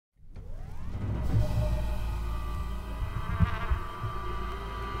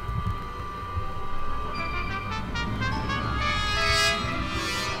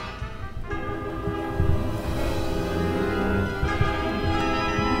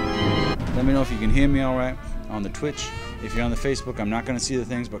Let me know if you can hear me all right on the Twitch. If you're on the Facebook, I'm not going to see the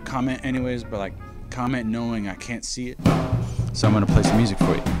things, but comment anyways. But like, comment knowing I can't see it. So I'm going to play some music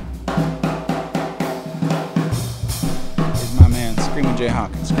for you. Here's my man, Screamin' Jay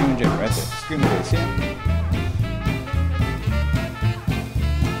Hawkins. Screamin' Jay, right there. Screamin' Jay, see him?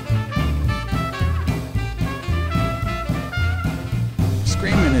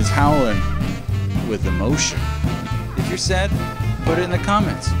 Screaming is howling with emotion. If you're sad, put it in the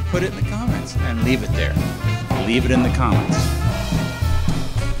comments. Put it in the comments and leave it there. Leave it in the comments.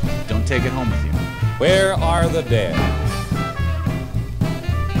 Don't take it home with you. Where are the dead?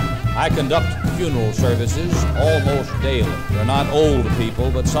 I conduct funeral services almost daily. They're not old people,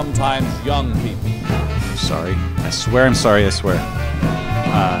 but sometimes young people. I'm sorry. I swear I'm sorry, I swear.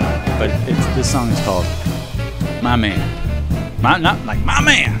 But this song is called My Man. Not like my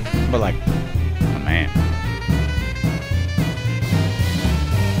man, but like my man.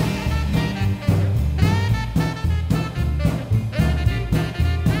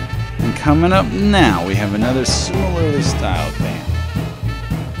 And coming up now, we have another similarly styled band.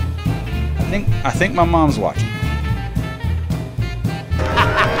 I think my mom's watching.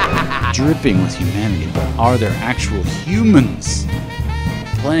 Dripping with humanity, but are there actual humans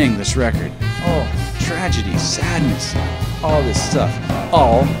playing this record? Oh, tragedy, sadness, all this stuff.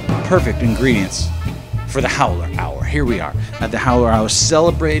 All perfect ingredients for the Howler Hour. Here we are at the Howler Hour,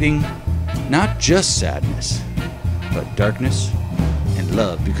 celebrating not just sadness, but darkness and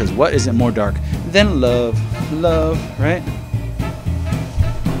love. Because what isn't more dark than love? Love, right?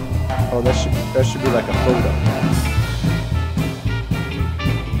 Oh, that should be like a photo.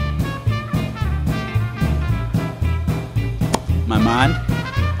 My mind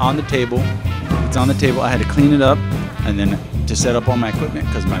on the table. It's on the table. I had to clean it up and then to set up all my equipment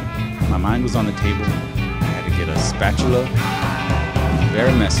because my mind was on the table. I had to get a spatula.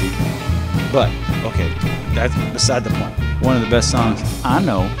 Very messy. But, okay, that's beside the point. One of the best songs I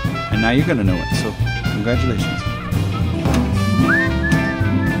know, and now you're going to know it. So, congratulations.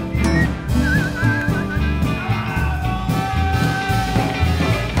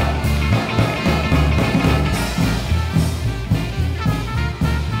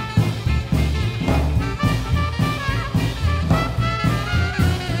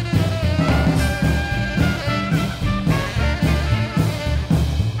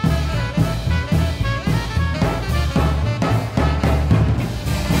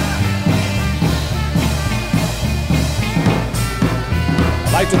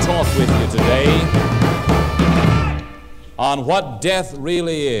 I'd like to talk with you today on what death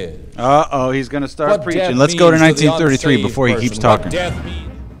really is. Uh-oh, he's going to start What preaching. death Let's go to means the 1933 unsaved before he person. keeps talking. What death